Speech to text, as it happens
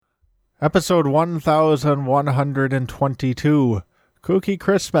Episode 1122. Kooky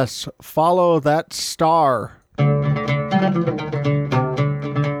Christmas. Follow that star.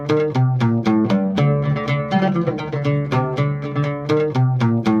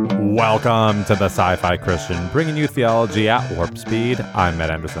 Welcome to the Sci-Fi Christian, bringing you theology at warp speed. I'm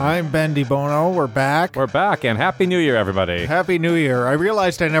Matt Anderson. I'm Bendy Bono. We're back. We're back, and Happy New Year, everybody. Happy New Year. I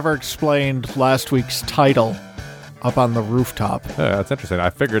realized I never explained last week's title, Up on the Rooftop. Yeah, that's interesting.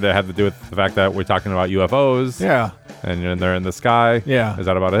 I figured it had to do with the fact that we're talking about UFOs. Yeah. And they're in the sky. Yeah. Is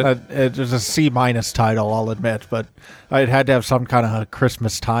that about it? It was a C- title, I'll admit, but I had to have some kind of a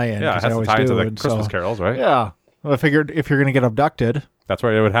Christmas tie-in. Yeah, it has to tie into the Christmas carols, right? Yeah. Well, I figured if you're going to get abducted, that's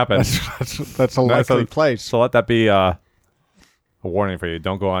where it would happen. That's a likely place. So let that be a warning for you.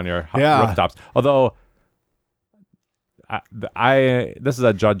 Don't go on your rooftops. Although, this is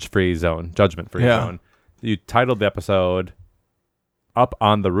a judgment-free zone. You titled the episode "Up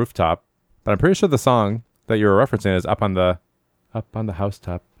on the Rooftop," but I'm pretty sure the song that you were referencing is "Up on the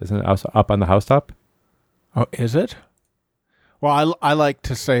Housetop." Isn't it also "Up on the Housetop"? Oh, is it? Well, I like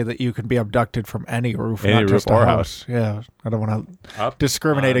to say that you can be abducted from any roof, not just a house. Yeah, I don't want to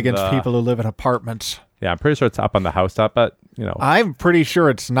discriminate against people who live in apartments. Yeah, I'm pretty sure it's "Up on the Housetop," but I'm pretty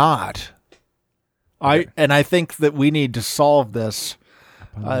sure it's not. Okay. I think that we need to solve this.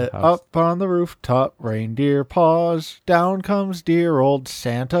 Up on the rooftop, reindeer paws, down comes dear old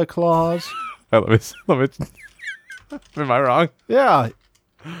Santa Claus. Let me. Am I wrong? Yeah.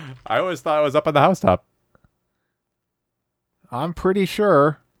 I always thought it was "Up on the Housetop." I'm pretty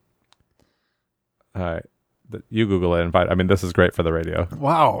sure. All right. You Google it and find. I mean, this is great for the radio.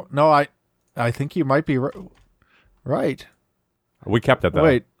 Wow. No, I think you might be right. We kept it, though.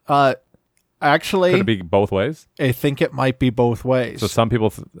 Wait. Actually, could it be both ways? I think it might be both ways. So some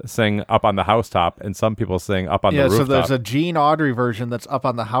people sing "Up on the Housetop" and some people sing "Up on the Rooftop." Yeah, so there's a Gene Autry version that's "Up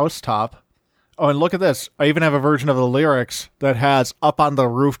on the Housetop." Oh, and look at this. I even have a version of the lyrics that has "Up on the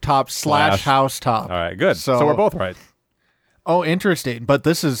Rooftop / Housetop." All right, good. So we're both right. Oh, interesting. But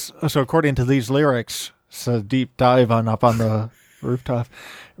this is, so according to these lyrics, it's a deep dive on "Up on the Rooftop."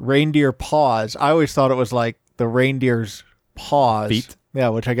 Reindeer paws. I always thought it was like the reindeer's paws. Feet. Yeah,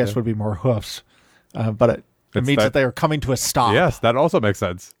 which I guess would be more hoofs. But it means that they are coming to a stop. Yes, that also makes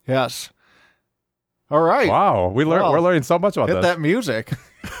sense. Yes. All right. Wow, we're learning so much about this. Hit that music.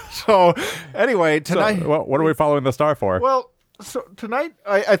 So, anyway, tonight... So, what are we following the star for? Well, so tonight,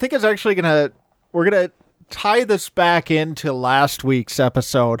 I think it's actually we're going to tie this back into last week's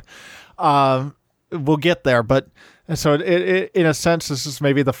episode. We'll get there, but... So, in a sense, this is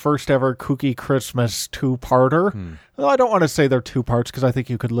maybe the first ever Kooky Christmas two-parter. Well, I don't want to say they're two parts because I think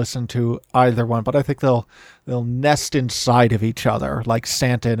you could listen to either one, but I think they'll nest inside of each other like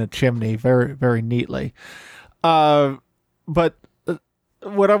Santa in a chimney very, very neatly. But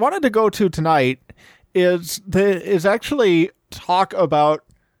what I wanted to go to tonight is actually talk about.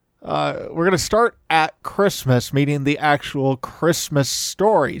 We're going to start at Christmas, meaning the actual Christmas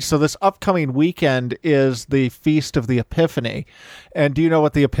story. So this upcoming weekend is the Feast of the Epiphany. And do you know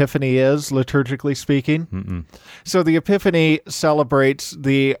what the Epiphany is, liturgically speaking? Mm-mm. So the Epiphany celebrates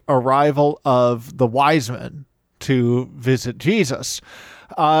the arrival of the wise men to visit Jesus.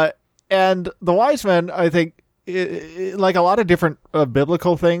 And the wise men, I think, like a lot of different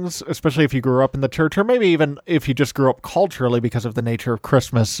biblical things, especially if you grew up in the church, or maybe even if you just grew up culturally because of the nature of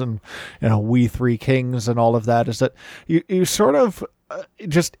Christmas and, we three kings and all of that, is that you sort of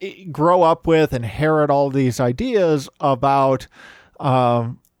just grow up with, inherit all these ideas about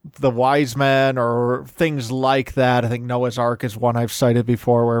the wise men or things like that. I think Noah's Ark is one I've cited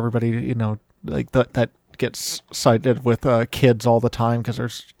before where everybody, like that gets cited with kids all the time because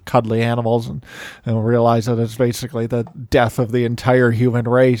there's cuddly animals and realize that it's basically the death of the entire human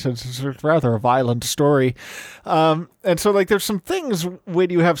race. It's rather a violent story. And so like there's some things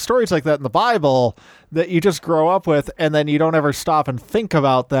when you have stories like that in the Bible that you just grow up with and then you don't ever stop and think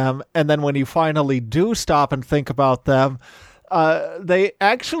about them. And then when you finally do stop and think about them, they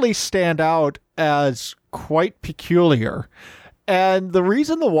actually stand out as quite peculiar. And the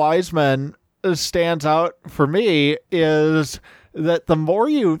reason the wise men stands out for me is that the more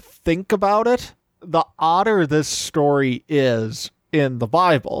you think about it, the odder this story is in the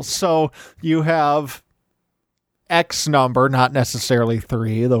Bible. So you have X number, not necessarily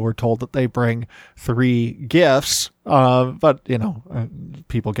 3, though we're told that they bring 3 gifts. But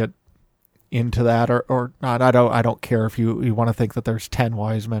people get into that or not. I don't care if you want to think that there's 10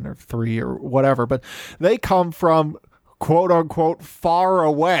 wise men or 3 or whatever, but they come from quote unquote far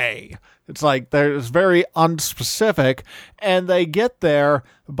away. It's like there's very unspecific, and they get there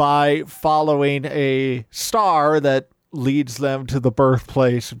by following a star that leads them to the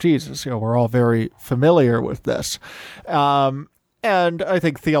birthplace of Jesus. We're all very familiar with this. And I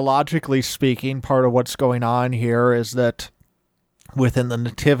think theologically speaking, part of what's going on here is that within the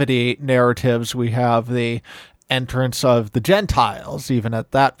nativity narratives, we have the entrance of the Gentiles. Even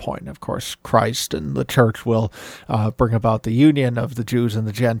at that point, of course, Christ and the church will bring about the union of the Jews and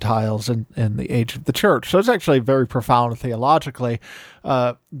the Gentiles in the age of the church. So it's actually very profound theologically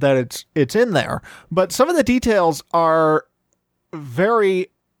that it's in there. But some of the details are very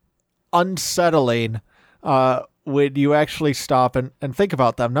unsettling when you actually stop and think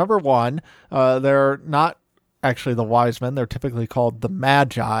about them. Number one, they're not actually the wise men. They're typically called the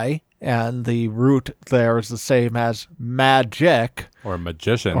Magi. And the root there is the same as magic. Or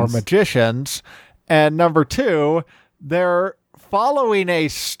magicians. And number two, they're following a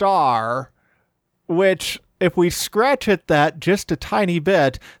star, which, if we scratch at that just a tiny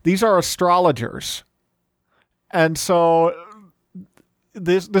bit, these are astrologers. And so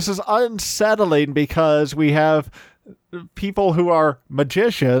this is unsettling because we have people who are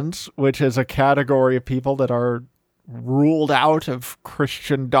magicians, which is a category of people that are ruled out of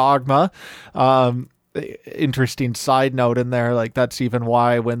Christian dogma. Interesting side note in there, like that's even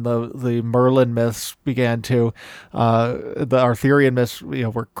why when the Merlin myths began to the Arthurian myths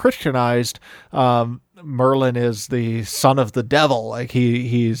were Christianized, Merlin is the son of the devil. Like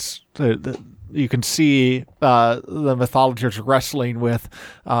he's you can see the mythologists wrestling with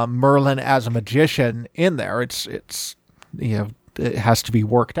Merlin as a magician in there. It's it has to be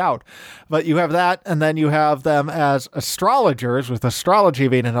worked out. But you have that, and then you have them as astrologers, with astrology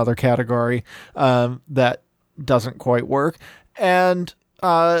being another category that doesn't quite work. And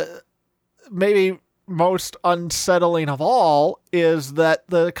maybe most unsettling of all is that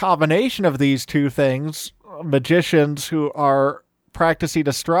the combination of these two things, magicians who are practicing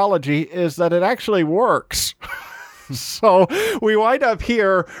astrology, is that it actually works. So we wind up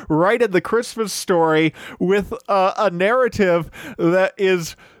here right in the Christmas story with a narrative that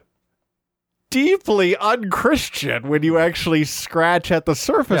is deeply unchristian when you actually scratch at the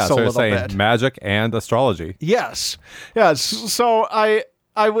surface a little bit. Magic and astrology. Yes. So I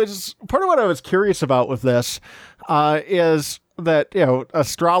was, part of what I was curious about with this is that,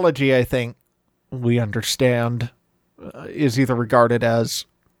 astrology, I think we understand, is either regarded as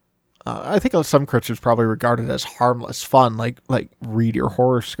I think some Christians probably regard it as harmless fun, like read your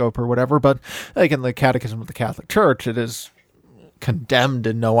horoscope or whatever. But like in the Catechism of the Catholic Church, it is condemned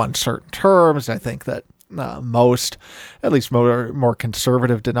in no uncertain terms. I think that most, at least more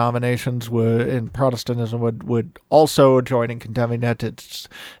conservative denominations in Protestantism would also join in condemning it. It's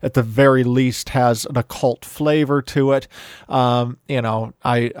at the very least has an occult flavor to it.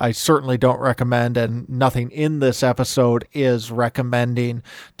 I certainly don't recommend, and nothing in this episode is recommending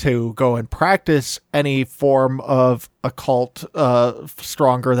to go and practice any form of occult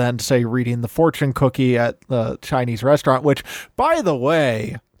stronger than, say, reading the fortune cookie at the Chinese restaurant, which, by the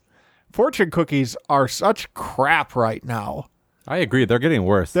way, fortune cookies are such crap right now. I agree. They're getting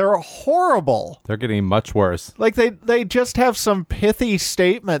worse. They're horrible. They're getting much worse. Like they just have some pithy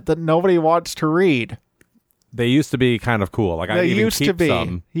statement that nobody wants to read. They used to be kind of cool. Like I even keep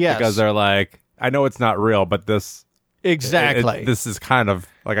some. Yes. Because they're like, I know it's not real, but this exactly. This is kind of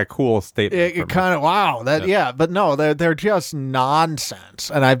like a cool statement. It kind of wow. But no, they're just nonsense.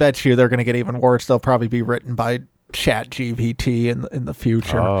 And I bet you they're going to get even worse. They'll probably be written by ChatGPT in the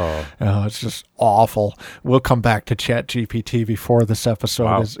future. It's just awful. We'll come back to ChatGPT before this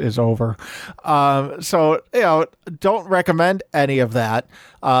episode is over. So don't recommend any of that.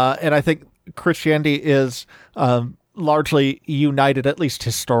 And I think Christianity is largely united, at least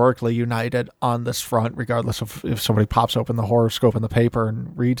historically united, on this front, regardless of if somebody pops open the horoscope in the paper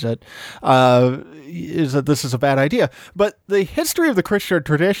and reads it, is that this is a bad idea. But the history of the Christian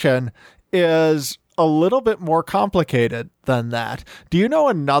tradition is a little bit more complicated than that. Do you know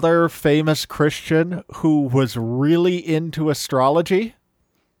another famous Christian who was really into astrology?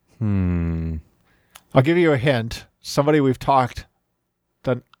 I'll give you a hint. Somebody we've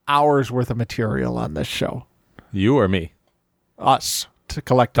done hours worth of material on this show. You or me? Us,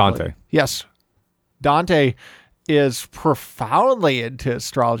 collectively. Dante. Yes. Dante is profoundly into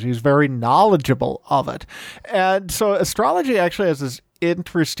astrology. He's very knowledgeable of it. And so astrology actually has this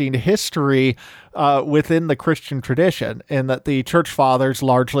interesting history within the Christian tradition, in that the church fathers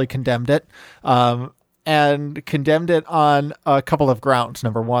largely condemned it, and condemned it on a couple of grounds.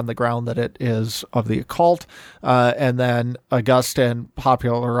 Number one, the ground that it is of the occult, and then Augustine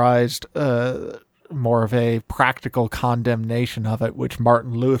popularized more of a practical condemnation of it, which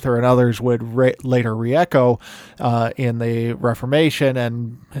Martin Luther and others would later re-echo in the Reformation,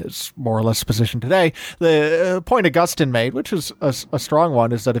 and is more or less position today. The point Augustine made, which is a strong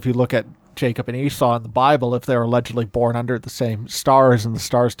one, is that if you look at Jacob and Esau in the Bible, if they're allegedly born under the same stars and the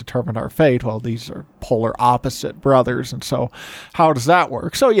stars determine our fate, well, these are polar opposite brothers. And so how does that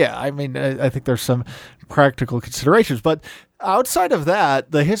work? So, yeah, I mean, I think there's some practical considerations. But outside of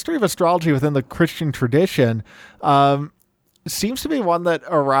that, the history of astrology within the Christian tradition seems to be one that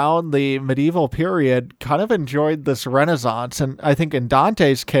around the medieval period kind of enjoyed this renaissance. And I think in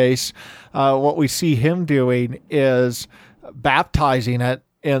Dante's case, what we see him doing is baptizing it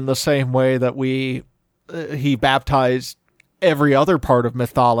in the same way that he baptized every other part of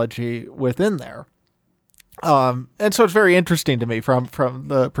mythology within there. And so it's very interesting to me from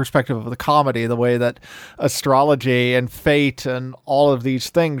the perspective of the comedy, the way that astrology and fate and all of these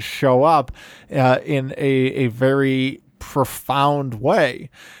things show up in a very profound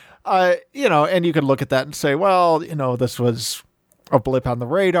way. And you could look at that and say, well, this was a blip on the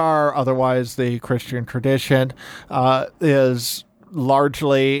radar. Otherwise, the Christian tradition is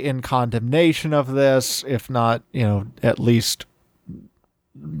largely in condemnation of this, if not, at least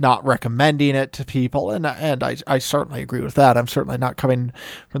not recommending it to people. And I certainly agree with that. I'm certainly not coming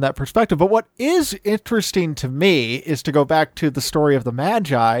from that perspective. But what is interesting to me is to go back to the story of the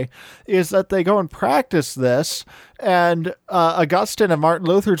Magi, is that they go and practice this, and Augustine and Martin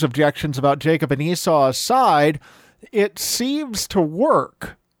Luther's objections about Jacob and Esau aside, it seems to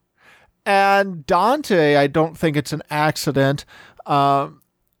work. And Dante, I don't think it's an accident.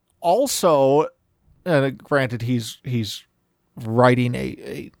 Also, granted, he's writing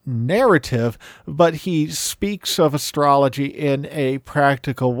a narrative, but he speaks of astrology in a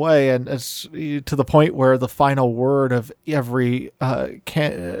practical way, and as to the point where the final word of every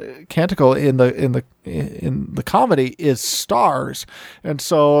canticle in the comedy is stars. And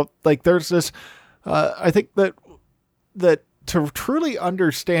so, like, there's this. I think that to truly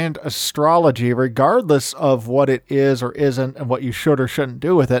understand astrology, regardless of what it is or isn't and what you should or shouldn't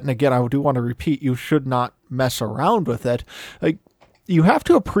do with it, and again, I do want to repeat, you should not mess around with it. Like, you have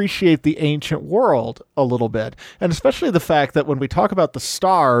to appreciate the ancient world a little bit, and especially the fact that when we talk about the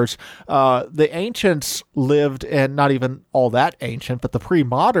stars, the ancients lived, and not even all that ancient, but the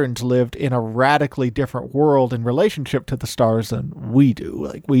pre-moderns lived in a radically different world in relationship to the stars than we do.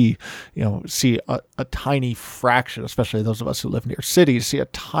 Like, we, see a tiny fraction, especially those of us who live near cities, see a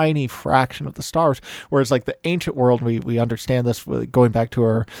tiny fraction of the stars, whereas like the ancient world, we understand this going back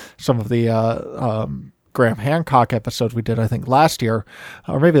to some of the Graham Hancock episodes we did, I think, last year,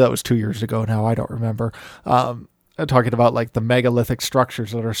 or maybe that was 2 years ago now, I don't remember, talking about like the megalithic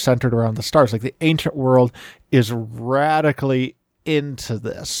structures that are centered around the stars. Like, the ancient world is radically into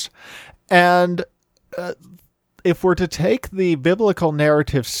this. And if we're to take the biblical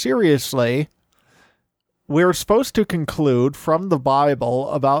narrative seriously, we're supposed to conclude from the Bible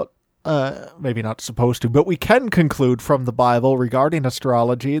about maybe not supposed to, but we can conclude from the Bible regarding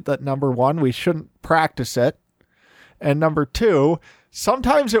astrology that, number one, we shouldn't practice it, and number two,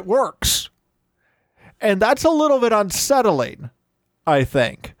 sometimes it works. And that's a little bit unsettling, I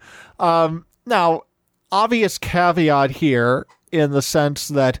think. Now, obvious caveat here in the sense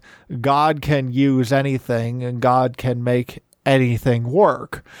that God can use anything and God can make anything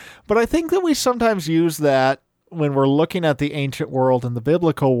work. But I think that we sometimes use that when we're looking at the ancient world and the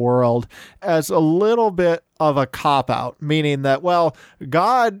biblical world as a little bit of a cop-out, meaning that, well,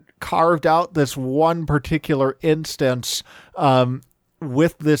 God carved out this one particular instance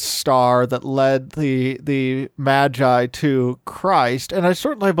with this star that led the Magi to Christ, and I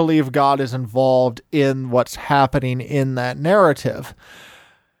certainly believe God is involved in what's happening in that narrative.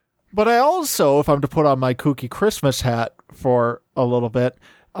 But I also, if I'm to put on my Kooky Christmas hat for a little bit,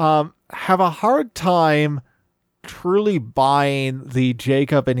 have a hard time truly buying the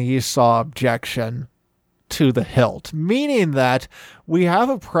Jacob and Esau objection to the hilt, meaning that we have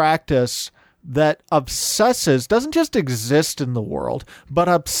a practice that doesn't just exist in the world, but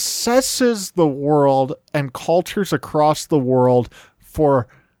obsesses the world and cultures across the world for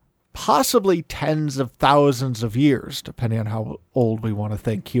possibly tens of thousands of years, depending on how old we want to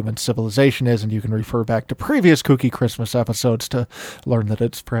think human civilization is. And you can refer back to previous Kooky Christmas episodes to learn that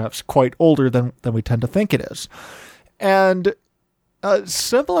it's perhaps quite older than we tend to think it is. And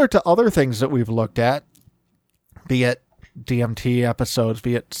similar to other things that we've looked at, be it DMT episodes,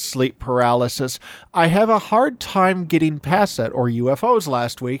 be it sleep paralysis, I have a hard time getting past that, or UFOs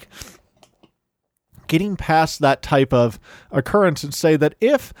last week, getting past that type of occurrence and say that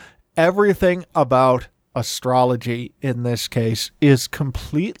if everything about astrology in this case is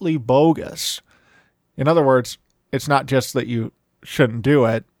completely bogus, In other words, it's not just that you shouldn't do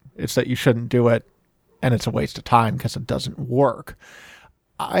it, it's that you shouldn't do it and it's a waste of time because it doesn't work.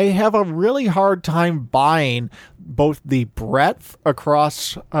 I have a really hard time buying both the breadth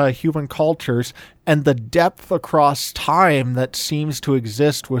across human cultures and the depth across time that seems to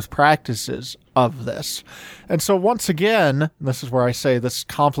exist with practices of this. And so once again, this is where I say this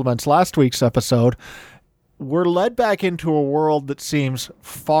complements last week's episode, we're led back into a world that seems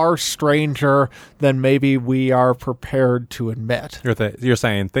far stranger than maybe we are prepared to admit. You're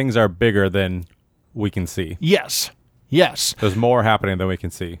saying things are bigger than we can see. Yes. There's more happening than we can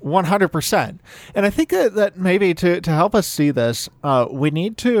see. 100%. And I think that maybe to help us see this, we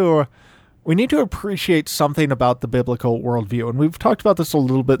need to appreciate something about the biblical worldview. And we've talked about this a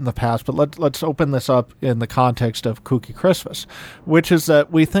little bit in the past, but let's open this up in the context of Kooky Christmas, which is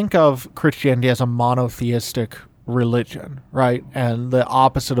that we think of Christianity as a monotheistic religion, right? And the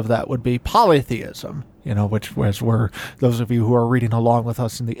opposite of that would be polytheism, which was where those of you who are reading along with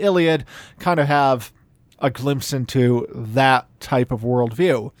us in the Iliad kind of have a glimpse into that type of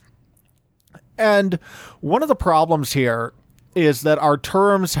worldview. And one of the problems here is that our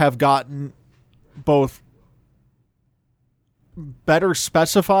terms have gotten both better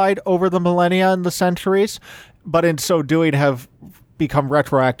specified over the millennia and the centuries, but in so doing have become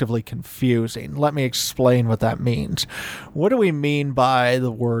retroactively confusing. Let me explain what that means. What do we mean by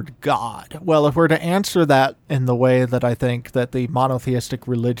the word God? Well, if we're to answer that in the way that I think that the monotheistic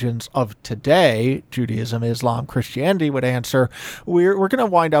religions of today, Judaism, Islam, Christianity, would answer, we're going to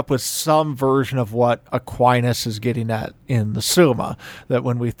wind up with some version of what Aquinas is getting at in the Summa, that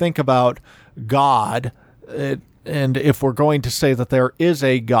when we think about God, and if we're going to say that there is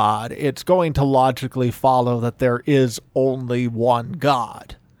a God, it's going to logically follow that there is only one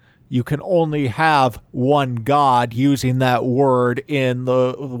God. You can only have one God using that word in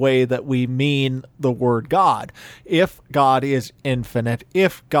the way that we mean the word God. If God is infinite,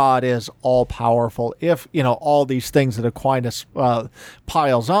 if God is all-powerful, if, all these things that Aquinas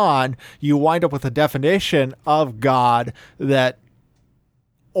piles on, you wind up with a definition of God that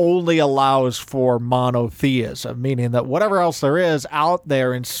only allows for monotheism, meaning that whatever else there is out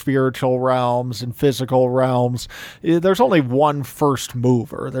there in spiritual realms and physical realms, there's only one first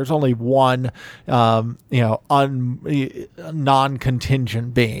mover. There's only one,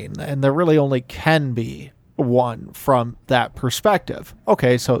 non-contingent being, and there really only can be one from that perspective.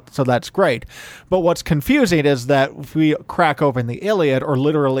 Okay, so that's great. But what's confusing is that if we crack open the Iliad or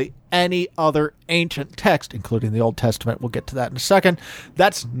literally any other ancient text, including the Old Testament, we'll get to that in a second,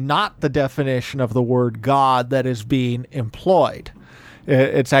 that's not the definition of the word God that is being employed.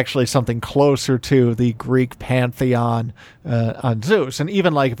 It's actually something closer to the Greek pantheon on Zeus. And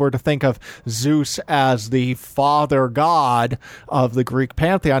even if we're to think of Zeus as the father god of the Greek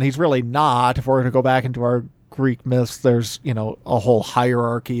pantheon, he's really not. If we're to go back into our Greek myths, there's, a whole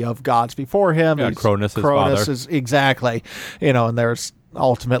hierarchy of gods before him. Yeah, Cronus is exactly, and there's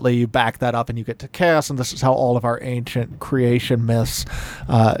ultimately you back that up and you get to chaos, and this is how all of our ancient creation myths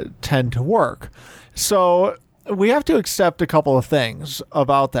tend to work. So we have to accept a couple of things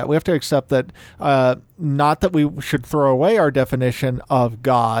about that. We have to accept that not that we should throw away our definition of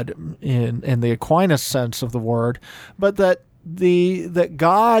God in the Aquinas sense of the word, but that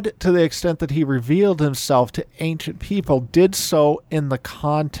God, to the extent that he revealed himself to ancient people, did so in the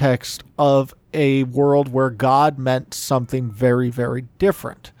context of a world where God meant something very, very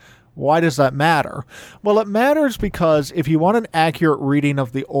different. Why does that matter? Well, it matters because if you want an accurate reading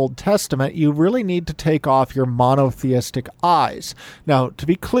of the Old Testament, you really need to take off your monotheistic eyes. Now, to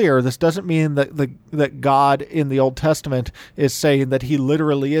be clear, this doesn't mean that God in the Old Testament is saying that he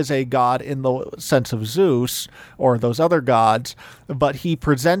literally is a god in the sense of Zeus or those other gods, but he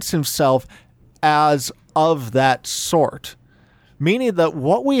presents himself as of that sort, meaning that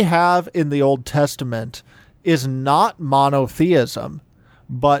what we have in the Old Testament is not monotheism,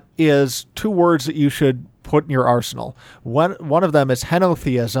 but is two words that you should put in your arsenal. One of them is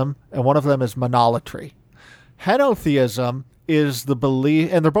henotheism, and one of them is monolatry. Henotheism is the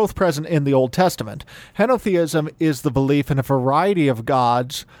belief, and they're both present in the Old Testament. Henotheism is the belief in a variety of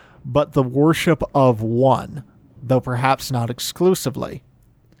gods, but the worship of one, though perhaps not exclusively.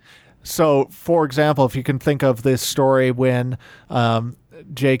 So, for example, if you can think of this story when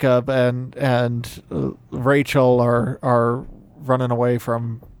Jacob and Rachel are running away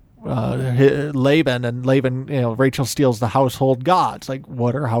from Laban, and Laban, Rachel steals the household gods.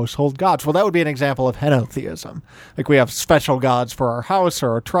 What are household gods? Well, that would be an example of henotheism. We have special gods for our house or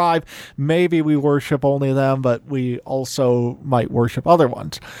our tribe. Maybe we worship only them, but we also might worship other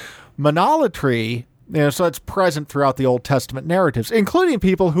ones. Monolatry, so that's present throughout the Old Testament narratives, including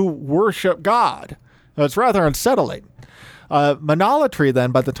people who worship God. It's rather unsettling. Monolatry,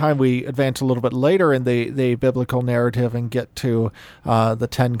 then, by the time we advance a little bit later in the biblical narrative and get to the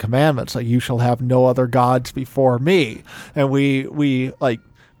Ten Commandments, like, you shall have no other gods before me. And we like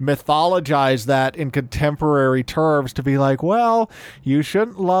mythologize that in contemporary terms to be like, well, you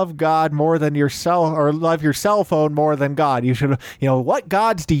shouldn't love God more than yourself, or love your cell phone more than God. You should, what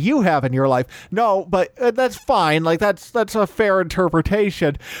gods do you have in your life? No, but that's fine. Like, that's a fair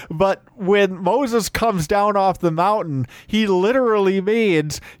interpretation. But when Moses comes down off the mountain, he literally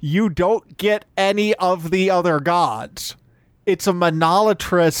means you don't get any of the other gods. It's a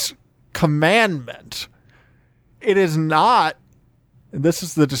monolatrous commandment. It is not, and this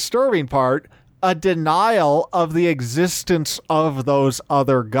is the disturbing part, a denial of the existence of those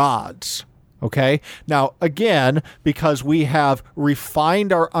other gods. Okay? Now, again, because we have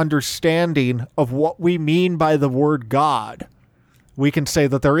refined our understanding of what we mean by the word God, we can say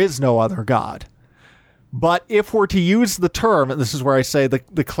that there is no other God. But if we're to use the term, and this is where I say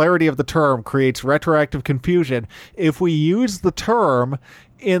the clarity of the term creates retroactive confusion, if we use the term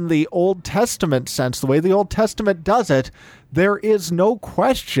in the Old Testament sense, the way the Old Testament does it, there is no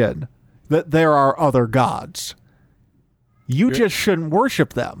question that there are other gods. You just shouldn't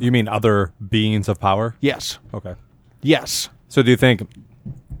worship them. You mean other beings of power? Yes. Okay. Yes. So do you think,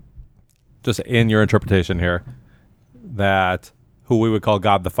 just in your interpretation here, that who we would call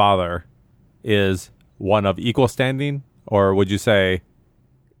God the Father is one of equal standing? Or would you say,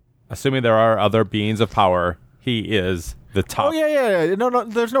 assuming there are other beings of power, he is the top? Oh, yeah. No,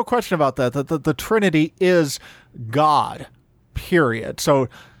 there's no question about that. The Trinity is God, period. So,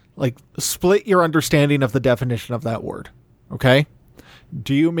 like, split your understanding of the definition of that word, okay?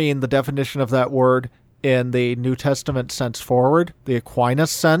 Do you mean the definition of that word in the New Testament sense forward, the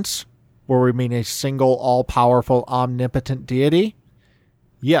Aquinas sense, where we mean a single, all-powerful, omnipotent deity?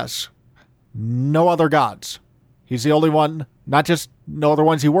 Yes. No other gods. He's the only one, not just no other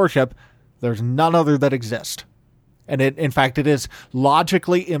ones you worship, there's none other that exist. And in fact, it is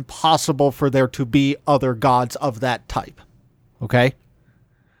logically impossible for there to be other gods of that type. Okay?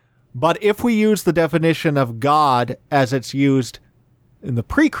 But if we use the definition of God as it's used in the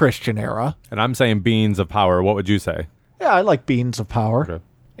pre-Christian era... And I'm saying beings of power, what would you say? Yeah, I like beings of power. Okay.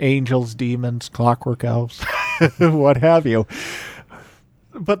 Angels, demons, clockwork elves, what have you.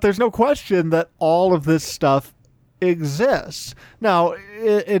 But there's no question that all of this stuff exists. Now,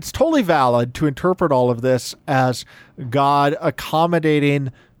 it's totally valid to interpret all of this as God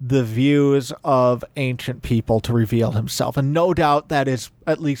accommodating the views of ancient people to reveal himself. And no doubt that is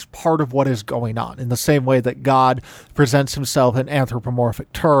at least part of what is going on. In the same way that God presents himself in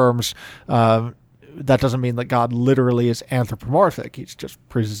anthropomorphic terms, that doesn't mean that God literally is anthropomorphic. He's just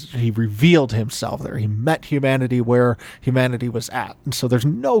he revealed himself there. He met humanity where humanity was at. And so there's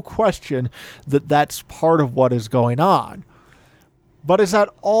no question that that's part of what is going on. But is that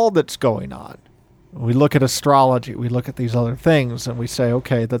all that's going on? We look at astrology, we look at these other things, and we say,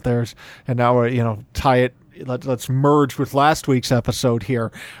 okay, that there's, and now we're, tie it, let's merge with last week's episode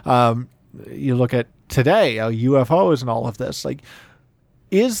here. You look at today, UFOs and all of this. Like,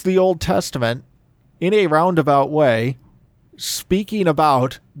 is the Old Testament, in a roundabout way, speaking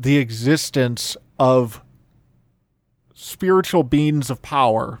about the existence of spiritual beings of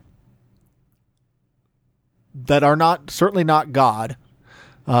power that are certainly not God,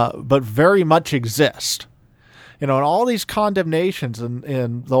 but very much exist? And all these condemnations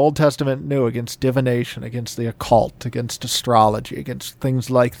in the Old Testament and New against divination, against the occult, against astrology, against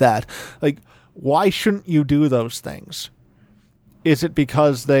things like that. Like, why shouldn't you do those things? Is it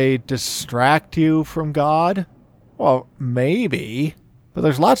because they distract you from God? Well, maybe, but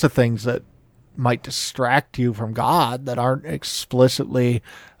there's lots of things that might distract you from God that aren't explicitly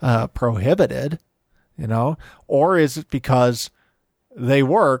prohibited, Or is it because they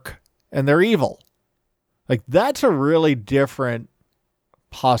work and they're evil? Like, that's a really different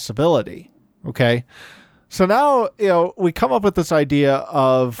possibility, okay? So now, we come up with this idea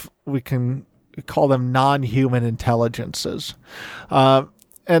of, we can call them non-human intelligences.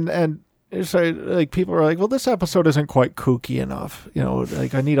 And so, like, people are like, well, this episode isn't quite kooky enough.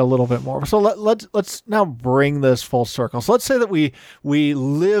 Like, I need a little bit more. So let's now bring this full circle. So let's say that we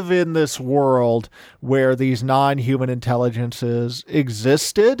live in this world where these non-human intelligences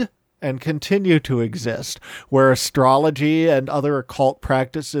existed and continue to exist, where astrology and other occult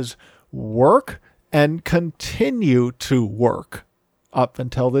practices work and continue to work up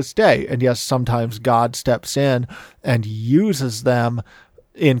until this day. And yes, sometimes God steps in and uses them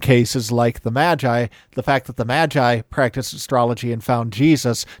in cases like the Magi, the fact that the Magi practiced astrology and found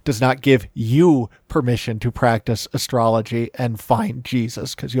Jesus does not give you permission to practice astrology and find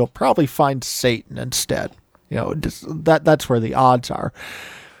Jesus, because you'll probably find Satan instead. That's where the odds are.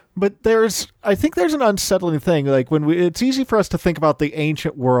 But I think there's an unsettling thing. Like it's easy for us to think about the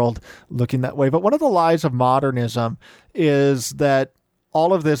ancient world looking that way. But one of the lies of modernism is that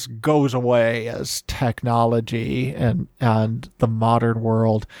all of this goes away as technology and the modern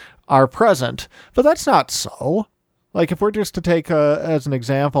world are present. But that's not so. Like if we're just to take as an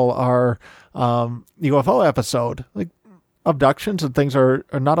example our UFO episode, like abductions and things are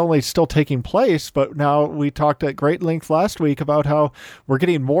not only still taking place, but now we talked at great length last week about how we're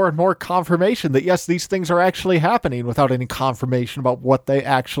getting more and more confirmation that, yes, these things are actually happening without any confirmation about what they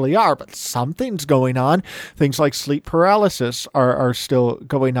actually are. But something's going on. Things like sleep paralysis are still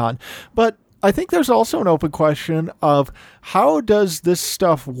going on. But I think there's also an open question of how does this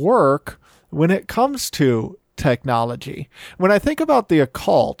stuff work when it comes to technology? When I think about the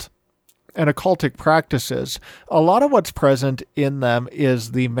occult and occultic practices, a lot of what's present in them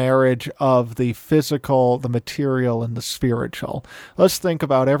is the marriage of the physical, the material, and the spiritual. Let's think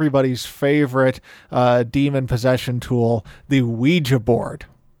about everybody's favorite demon possession tool, the Ouija board.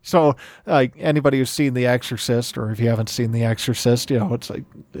 So anybody who's seen The Exorcist, or if you haven't seen The Exorcist, it's like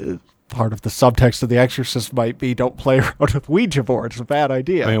part of the subtext of The Exorcist might be don't play around with Ouija boards. It's a bad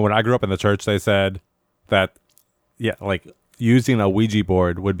idea. I mean, when I grew up in the church, they said that, using a Ouija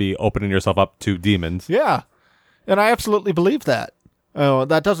board would be opening yourself up to demons. Yeah. And I absolutely believe that.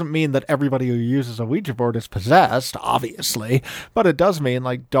 That doesn't mean that everybody who uses a Ouija board is possessed, obviously. But it does mean,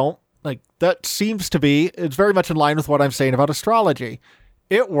 that seems to be, it's very much in line with what I'm saying about astrology.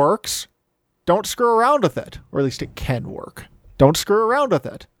 It works. Don't screw around with it. Or at least it can work. Don't screw around with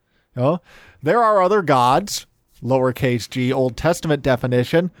it. There are other gods, lowercase g, Old Testament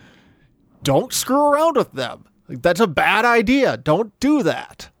definition. Don't screw around with them. That's a bad idea. Don't do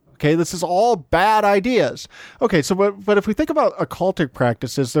that. Okay, this is all bad ideas. Okay, so but if we think about occultic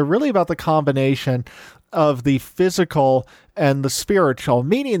practices, they're really about the combination of the physical and the spiritual,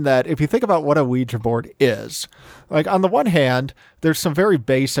 meaning that if you think about what a Ouija board is, like on the one hand, there's some very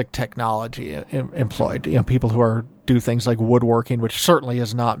basic technology employed. People who do things like woodworking, which certainly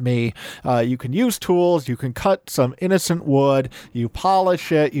is not me. You can use tools, you can cut some innocent wood, you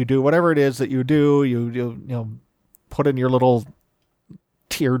polish it, you do whatever it is that you do. You put in your little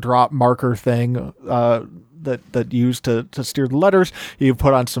teardrop marker thing that used to steer the letters. You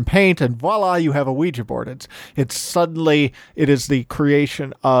put on some paint, and voila, you have a Ouija board. It's suddenly it is the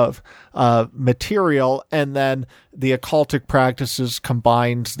creation of material, and then the occultic practices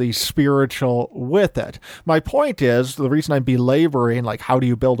combines the spiritual with it. My point is, the reason I'm belaboring, how do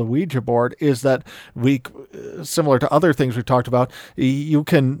you build a Ouija board, is that similar to other things we've talked about,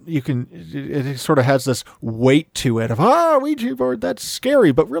 it sort of has this weight to it of, Ouija board, that's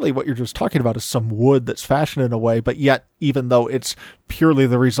scary. But really what you're just talking about is some wood that's fashioned in a way, but yet, even though it's purely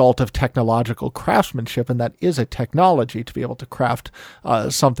the result of technological craftsmanship, and that is a technology to be able to craft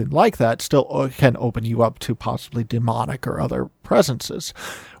something like that, still can open you up to possibly demonic or other presences.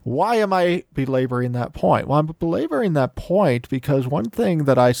 Why am I belaboring that point? Well, I'm belaboring that point because one thing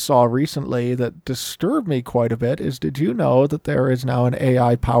that I saw recently that disturbed me quite a bit is, did you know that there is now an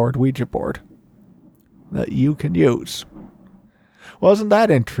AI-powered Ouija board that you can use? Wasn't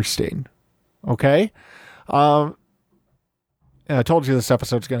that interesting? Okay? I told you this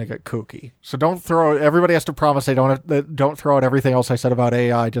episode's going to get kooky. So everybody has to promise they don't throw out everything else I said about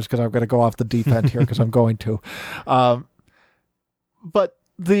AI just because I'm going to go off the deep end here, because I'm going to. But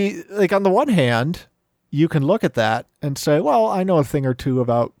on the one hand, you can look at that and say, well, I know a thing or two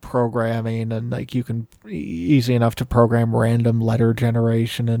about programming, and you can easy enough to program random letter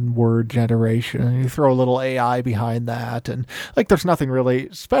generation and word generation, and you throw a little AI behind that, and there's nothing really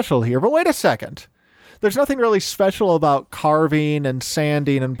special here. But wait a second. There's nothing really special about carving and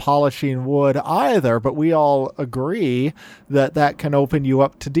sanding and polishing wood either, but we all agree that can open you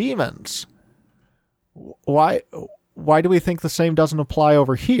up to demons. Why do we think the same doesn't apply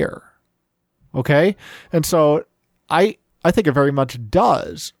over here? Okay? And so I think it very much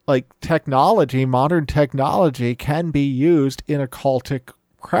does. Technology, modern technology can be used in occultic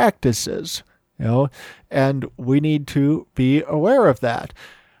practices, and we need to be aware of that.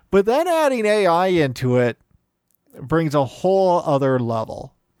 But then adding AI into it brings a whole other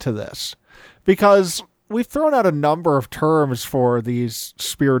level to this, because we've thrown out a number of terms for these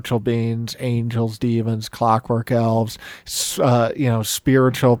spiritual beings: angels, demons, clockwork elves,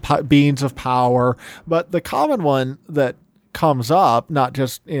 spiritual beings of power. But the common one that comes up, not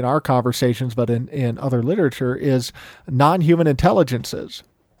just in our conversations, but in other literature, is non-human intelligences.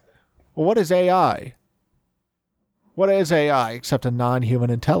 Well, what is AI? What is AI except a non-human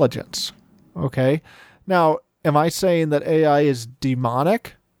intelligence? Okay. Now, am I saying that AI is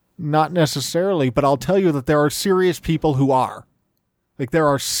demonic? Not necessarily, but I'll tell you that there are serious people who are. Like, there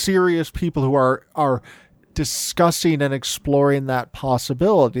are serious people who are discussing and exploring that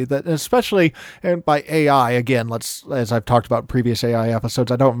possibility, that especially, and by AI, again, as I've talked about in previous AI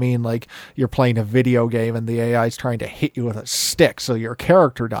episodes, I don't mean like you're playing a video game and the AI is trying to hit you with a stick so your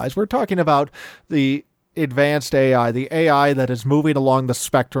character dies. We're talking about the advanced AI, the AI that is moving along the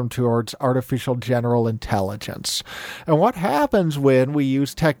spectrum towards artificial general intelligence. And what happens when we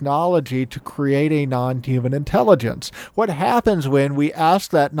use technology to create a non-human intelligence? What happens when we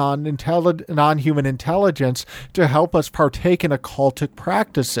ask that non-human intelligence to help us partake in occultic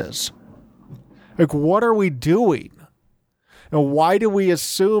practices? Like, what are we doing? And why do we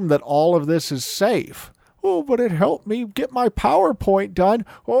assume that all of this is safe? Oh, but it helped me get my PowerPoint done.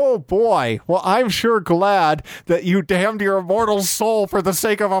 Oh, boy. Well, I'm sure glad that you damned your immortal soul for the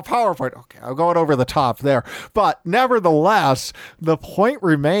sake of a PowerPoint. Okay, I'm going over the top there. But nevertheless, the point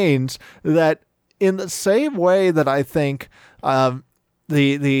remains that in the same way that I think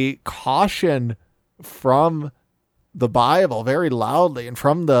the caution from the Bible very loudly and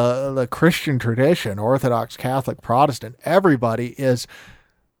from the Christian tradition, Orthodox, Catholic, Protestant, everybody is,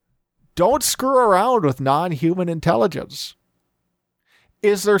 don't screw around with non-human intelligence.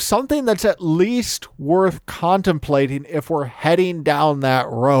 Is there something that's at least worth contemplating if we're heading down that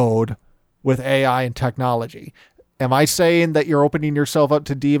road with AI and technology? Am I saying that you're opening yourself up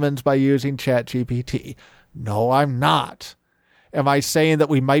to demons by using ChatGPT? No, I'm not. Am I saying that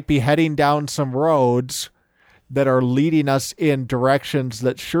we might be heading down some roads that are leading us in directions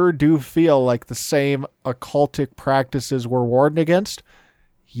that sure do feel like the same occultic practices we're warned against?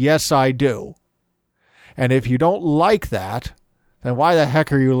 Yes, I do. And if you don't like that, then why the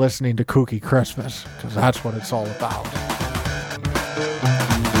heck are you listening to Kooky Christmas? Because that's what it's all about.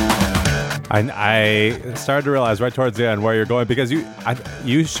 I started to realize right towards the end where you're going, because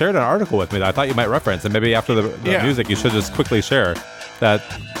you shared an article with me that I thought you might reference, and maybe after the music you should just quickly share that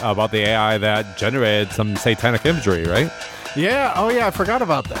about the AI that generated some satanic imagery, right? Yeah. Oh, yeah. I forgot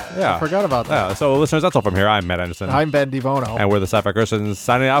about that. Yeah. I forgot about that. Yeah. So, listeners, that's all from here. I'm Matt Anderson. I'm Ben Bono. And we're the Sci-Fi Christians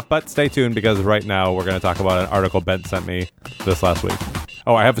signing off, but stay tuned because right now we're going to talk about an article Ben sent me this last week.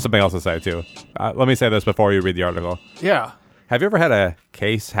 Oh, I have something else to say, too. Let me say this before you read the article. Yeah. Have you ever had a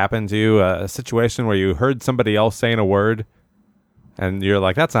case happen to you, a situation where you heard somebody else saying a word, and you're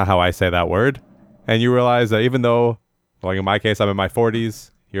like, that's not how I say that word? And you realize that even though, like in my case, I'm in my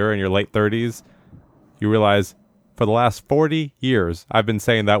 40s, you're in your late 30s, you realize for the last 40 years, I've been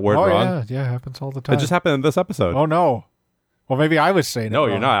saying that word wrong. Yeah, it happens all the time. It just happened in this episode. Oh, no. Well, maybe I was saying it wrong.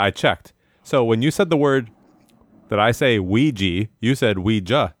 No, you're not. I checked. So when you said the word that I say Ouija, you said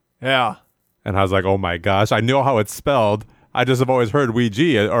Ouija. Yeah. And I was like, oh my gosh, I know how it's spelled. I just have always heard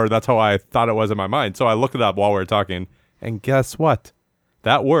Ouija, or that's how I thought it was in my mind. So I looked it up while we were talking, and guess what?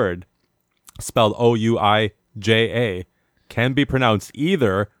 That word, spelled Ouija, can be pronounced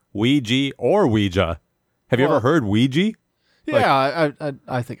either Ouija or Ouija. Have you ever heard Ouija? Yeah,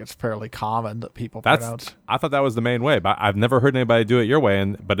 I think it's fairly common that people pronounce. I thought that was the main way, but I've never heard anybody do it your way,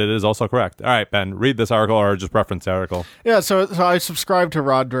 but it is also correct. All right, Ben, read this article or just reference the article. Yeah, so I subscribe to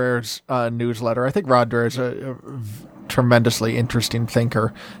Rod Dreher's newsletter. I think Rod Dreher is a tremendously interesting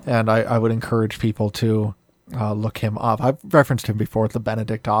thinker, and I would encourage people to look him up. I've referenced him before with the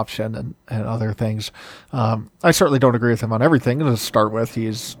Benedict option and other things. I certainly don't agree with him on everything. To start with,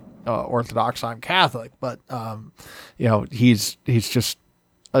 he's Orthodox, I'm Catholic, but he's just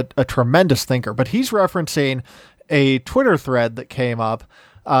a tremendous thinker. But he's referencing a Twitter thread that came up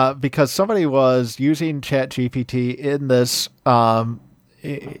because somebody was using ChatGPT in this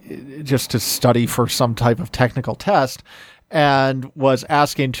just to study for some type of technical test, and was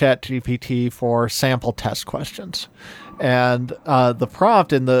asking ChatGPT for sample test questions. And the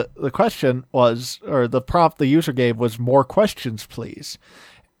prompt in the question was, or the prompt the user gave was, more questions, please.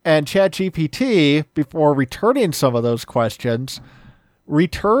 And ChatGPT, before returning some of those questions,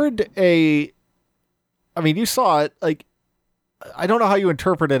 returned you saw it, like, I don't know how you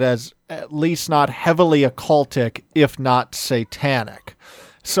interpret it as at least not heavily occultic, if not satanic.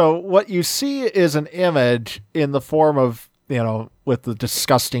 So what you see is an image in the form of, with the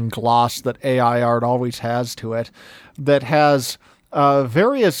disgusting gloss that AI art always has to it, that has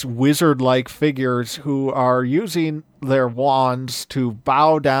various wizard-like figures who are using their wands to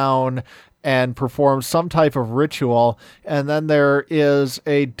bow down and perform some type of ritual. And then there is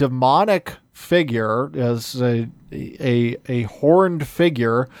a demonic figure, as a horned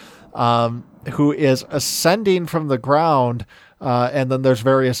figure, who is ascending from the ground And then there's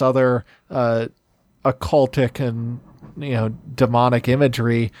various other occultic and demonic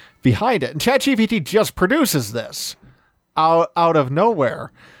imagery behind it. And ChatGPT just produces this out of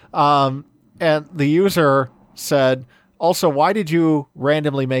nowhere. And the user said, also, why did you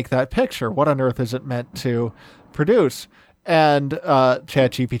randomly make that picture? What on earth is it meant to produce? And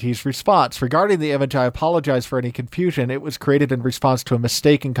ChatGPT's response, regarding the image, I apologize for any confusion. It was created in response to a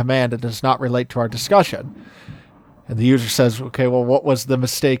mistaken command and does not relate to our discussion. And the user says, okay, well, what was the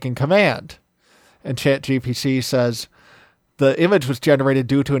mistaken command? And ChatGPT says, the image was generated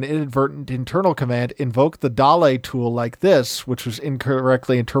due to an inadvertent internal command, invoke the DALL-E tool like this, which was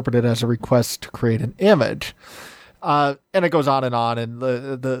incorrectly interpreted as a request to create an image. And it goes on, and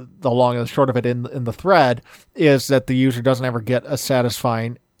the long and the short of it in the thread is that the user doesn't ever get a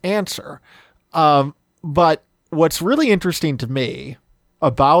satisfying answer. But what's really interesting to me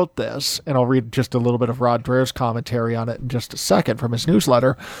about this, and I'll read just a little bit of Rod Dreher's commentary on it in just a second from his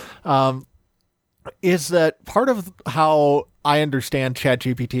newsletter, is that part of how I understand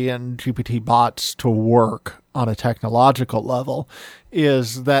ChatGPT and GPT bots to work on a technological level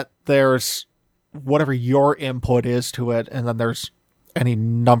is that there's whatever your input is to it, and then there's any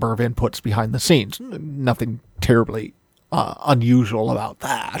number of inputs behind the scenes. Nothing terribly unusual about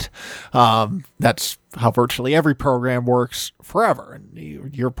that. That's how virtually every program works forever.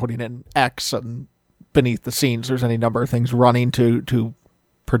 And you're putting in X, and beneath the scenes, there's any number of things running to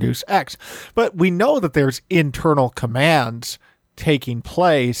produce X. But we know that there's internal commands taking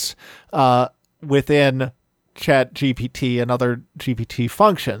place within ChatGPT and other GPT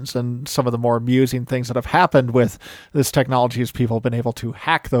functions. And some of the more amusing things that have happened with this technology is people have been able to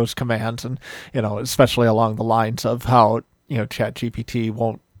hack those commands, and especially along the lines of how ChatGPT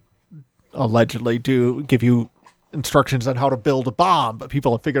won't allegedly give you instructions on how to build a bomb, but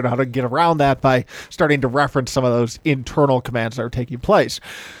people have figured out how to get around that by starting to reference some of those internal commands that are taking place.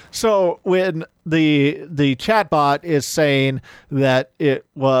 So when the chatbot is saying that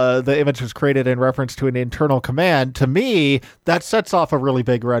the image was created in reference to an internal command, to me, that sets off a really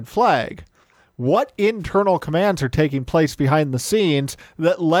big red flag. What internal commands are taking place behind the scenes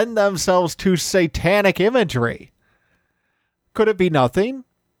that lend themselves to satanic imagery? Could it be nothing?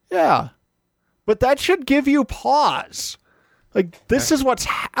 Yeah. But that should give you pause. Like, this is what's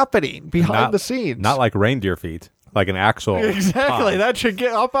happening behind the scenes. Not like reindeer feet. Like an actual Exactly. pause. That should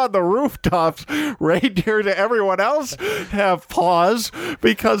get up on the rooftops. Reindeer to everyone else have pause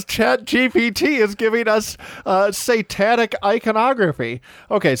because ChatGPT is giving us satanic iconography.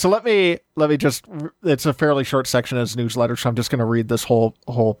 Okay, so let me just, it's a fairly short section in his newsletter, so I'm just going to read this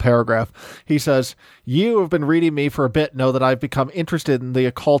whole paragraph. He says, you have been reading me for a bit, know that I've become interested in the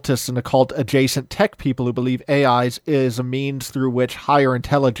occultists and occult adjacent tech people who believe AIs is a means through which higher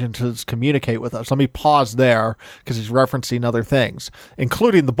intelligences communicate with us. Let me pause there, because he's referencing other things,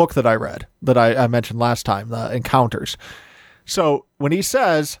 including the book that I read, that I mentioned last time, The Encounters. So when he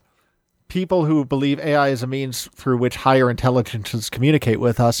says people who believe AI is a means through which higher intelligences communicate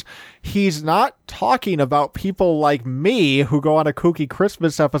with us, he's not talking about people like me who go on a Kooky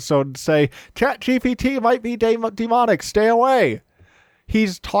Christmas episode and say, ChatGPT might be demonic, stay away.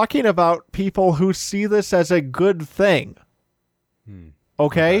 He's talking about people who see this as a good thing.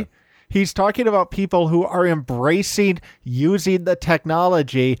 Okay? He's talking about people who are embracing using the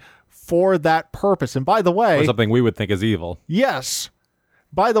technology for that purpose. And by the way, or something we would think is evil. Yes.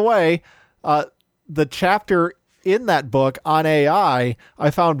 By the way, the chapter in that book on AI,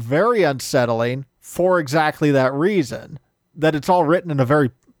 I found very unsettling for exactly that reason, that it's all written in a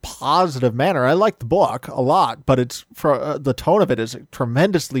very positive manner. I like the book a lot, but it's the tone of it is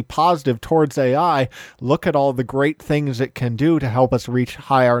tremendously positive towards AI. Look at all the great things it can do to help us reach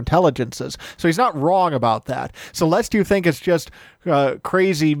higher intelligences. So he's not wrong about that. So lest you think it's just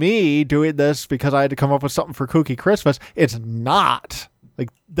crazy me doing this because I had to come up with something for Kooky Christmas, it's not. Like,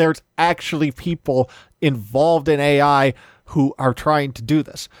 there's actually people involved in AI who are trying to do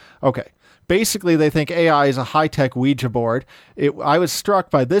this. Okay. Basically, they think AI is a high-tech Ouija board. I was struck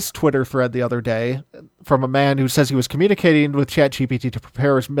by this Twitter thread the other day from a man who says he was communicating with ChatGPT to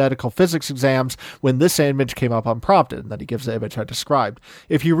prepare his medical physics exams when this image came up unprompted, and then he gives the image I described.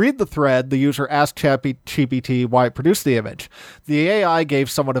 If you read the thread, the user asked ChatGPT why it produced the image. The AI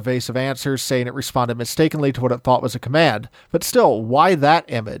gave somewhat evasive answers, saying it responded mistakenly to what it thought was a command. But still, why that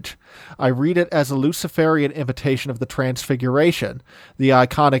image? I read it as a Luciferian imitation of the Transfiguration, the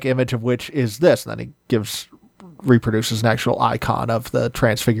iconic image of which is this. And then he gives reproduces an actual icon of the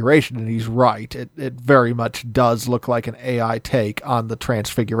Transfiguration, and he's right. It very much does look like an AI take on the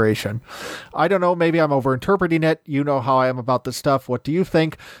Transfiguration. I don't know, maybe I'm overinterpreting it. You know how I am about this stuff. What do you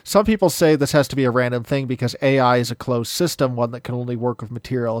think? Some people say this has to be a random thing because AI is a closed system, one that can only work with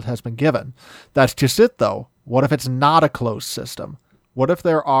material it has been given. That's just it, though. What if it's not a closed system? What if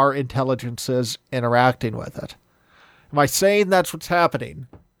there are intelligences interacting with it? Am I saying that's what's happening?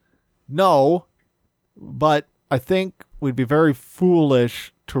 No, but I think we'd be very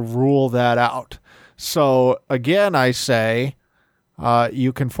foolish to rule that out. So again, I say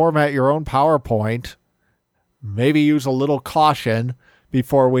you can format your own PowerPoint. Maybe use a little caution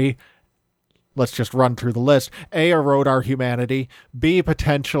before we, let's just run through the list. A, erode our humanity. B,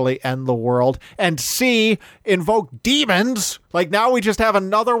 potentially end the world. And C, invoke demons. Like now we just have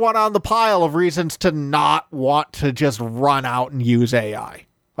another one on the pile of reasons to not want to just run out and use AI.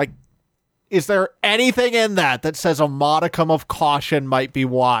 Like, is there anything in that says a modicum of caution might be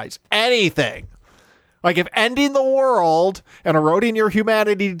wise? Anything? Like if ending the world and eroding your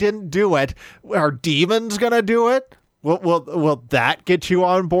humanity didn't do it, are demons going to do it? Will that get you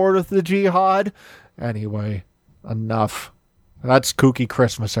on board with the jihad? Anyway, enough. That's Kooky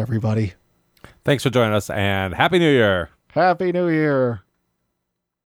Christmas, everybody. Thanks for joining us, and Happy New Year. Happy New Year.